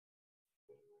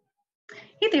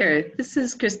there, this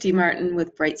is Christy Martin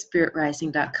with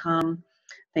brightspiritrising.com.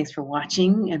 Thanks for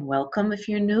watching and welcome if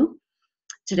you're new.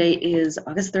 Today is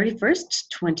August 31st,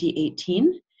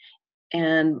 2018,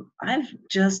 and I've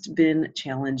just been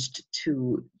challenged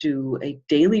to do a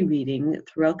daily reading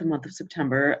throughout the month of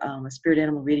September, a spirit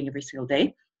animal reading every single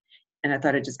day. And I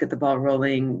thought I'd just get the ball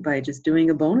rolling by just doing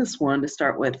a bonus one to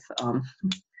start with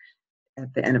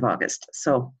at the end of August.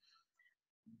 So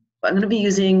I'm going to be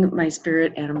using my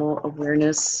Spirit Animal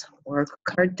Awareness Oracle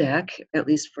card deck, at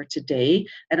least for today.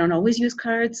 I don't always use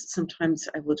cards. Sometimes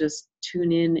I will just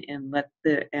tune in and let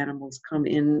the animals come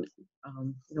in,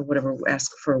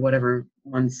 ask for whatever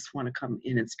ones want to come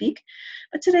in and speak.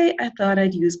 But today I thought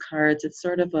I'd use cards. It's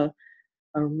sort of a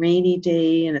rainy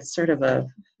day, and it's sort of a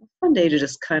fun day to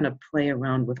just kind of play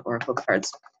around with Oracle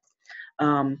cards.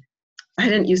 I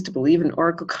didn't used to believe in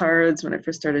Oracle cards when I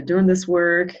first started doing this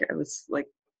work. I was like,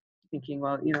 thinking,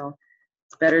 well,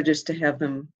 it's better just to have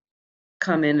them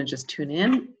come in and just tune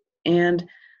in. And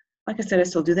like I said, I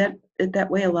still do that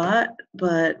way a lot,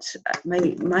 but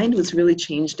my mind was really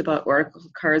changed about Oracle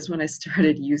cards when I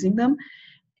started using them,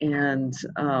 and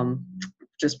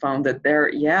just found that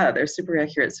they're super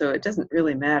accurate. So it doesn't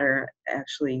really matter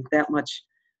actually that much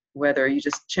whether you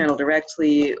just channel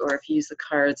directly or if you use the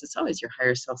cards. It's always your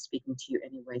higher self speaking to you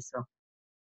anyway. So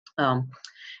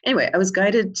anyway, I was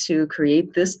guided to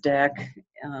create this deck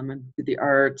and do the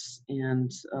art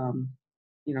and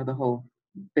the whole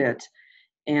bit.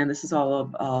 And this is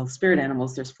all of spirit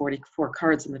animals. There's 44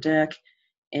 cards in the deck,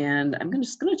 and I'm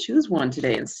just going to choose one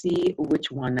today and see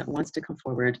which one wants to come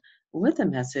forward with a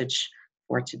message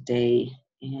for today.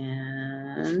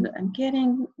 And I'm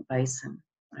getting Bison.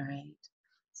 All right.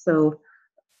 So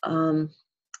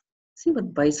see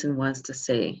what Bison wants to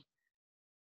say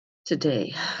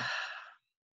today.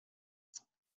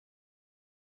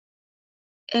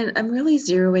 And I'm really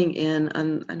zeroing in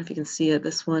on, I don't know if you can see it,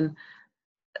 this one,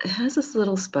 it has this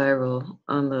little spiral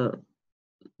on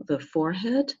the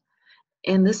forehead.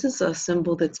 And this is a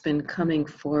symbol that's been coming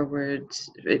forward.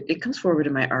 It comes forward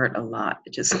in my art a lot.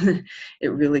 It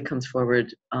really comes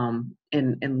forward.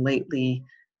 And lately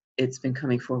it's been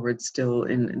coming forward still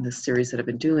in the series that I've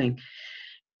been doing.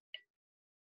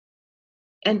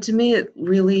 And to me, it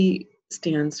really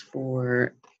stands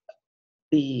for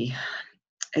the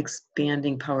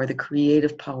expanding power, the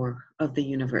creative power of the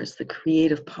universe, the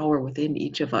creative power within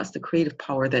each of us, the creative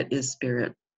power that is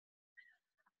spirit,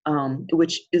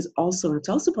 which is it's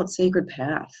also about sacred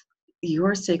path,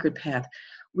 your sacred path.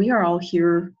 We are all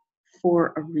here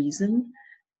for a reason.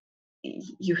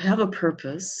 You have a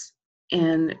purpose,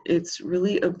 and it's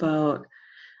really about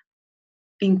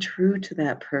being true to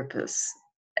that purpose.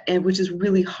 And which is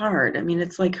really hard. I mean,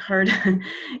 it's like hard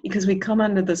because we come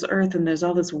onto this earth and there's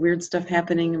all this weird stuff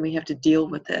happening and we have to deal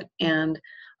with it. And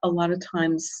a lot of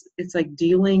times it's like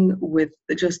dealing with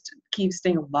just keep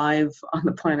staying alive on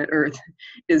the planet Earth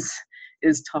is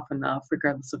tough enough,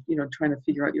 regardless of, trying to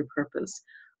figure out your purpose.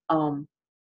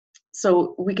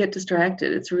 So we get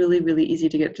distracted. It's really, really easy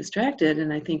to get distracted.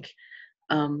 And I think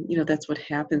that's what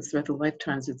happens throughout the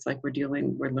lifetimes. It's like we're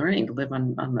learning to live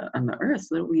on the earth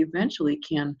so that we eventually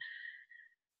can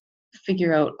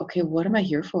figure out, okay, what am I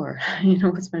here for?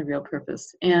 What's my real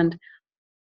purpose? And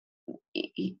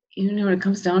when it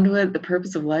comes down to it, the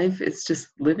purpose of life is just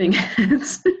living.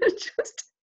 It's just,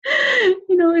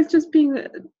 it's just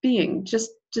being,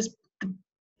 just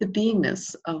the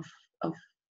beingness of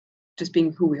just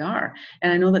being who we are.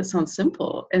 And I know that sounds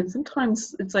simple, and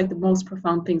sometimes it's like the most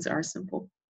profound things are simple.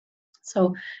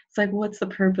 So it's like, what's the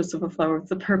purpose of a flower? What's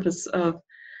the purpose of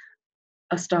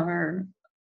a star?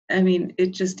 I mean,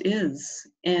 it just is,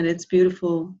 and it's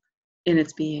beautiful in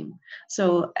its being.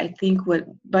 So I think what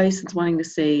Bison's wanting to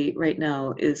say right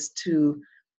now is to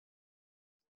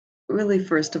really,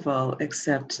 first of all,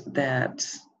 accept that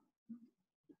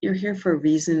you're here for a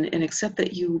reason, and accept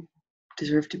that you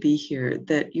deserve to be here,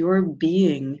 that your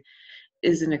being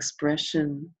is an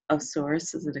expression of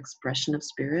source, is an expression of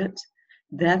spirit.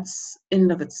 That's in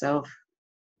and of itself,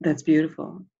 that's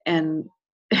beautiful. And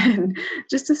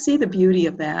just to see the beauty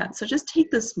of that. So just take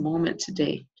this moment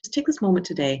today,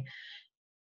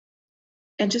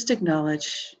 and just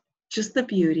acknowledge just the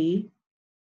beauty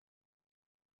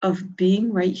of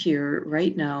being right here,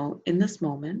 right now, in this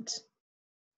moment,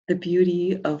 the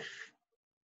beauty of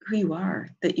who you are,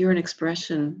 that you're an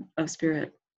expression of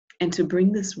spirit. And to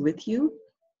bring this with you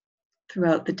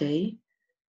throughout the day,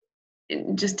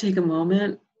 just take a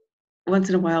moment once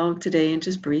in a while today and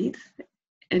just breathe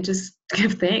and just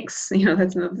give thanks.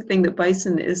 That's another thing that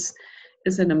Bison is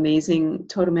an amazing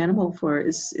totem animal for,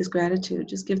 is gratitude.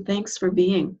 Just give thanks for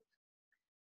being.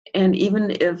 And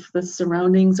even if the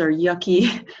surroundings are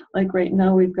yucky, like right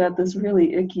now we've got this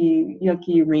really icky,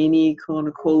 yucky, rainy,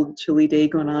 cold, chilly day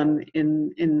going on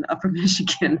in Upper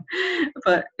Michigan,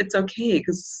 but it's okay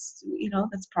because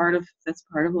that's part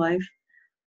of life.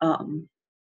 Um,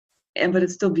 but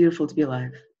it's still beautiful to be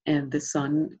alive, and the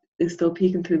sun is still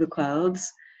peeking through the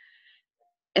clouds,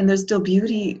 and there's still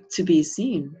beauty to be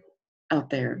seen out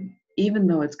there, even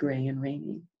though it's gray and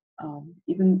rainy.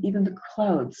 Even the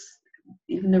clouds,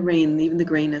 even the rain, even the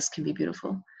grayness can be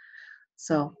beautiful.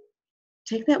 So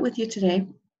take that with you today.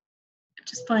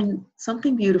 Just find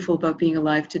something beautiful about being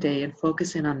alive today and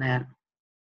focus in on that.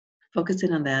 Focus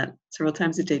in on that several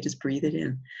times a day. Just breathe it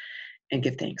in and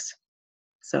give thanks.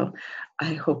 So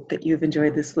I hope that you've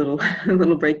enjoyed this little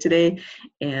little break today,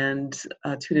 and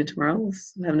tune in tomorrow.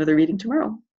 We'll have another reading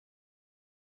tomorrow.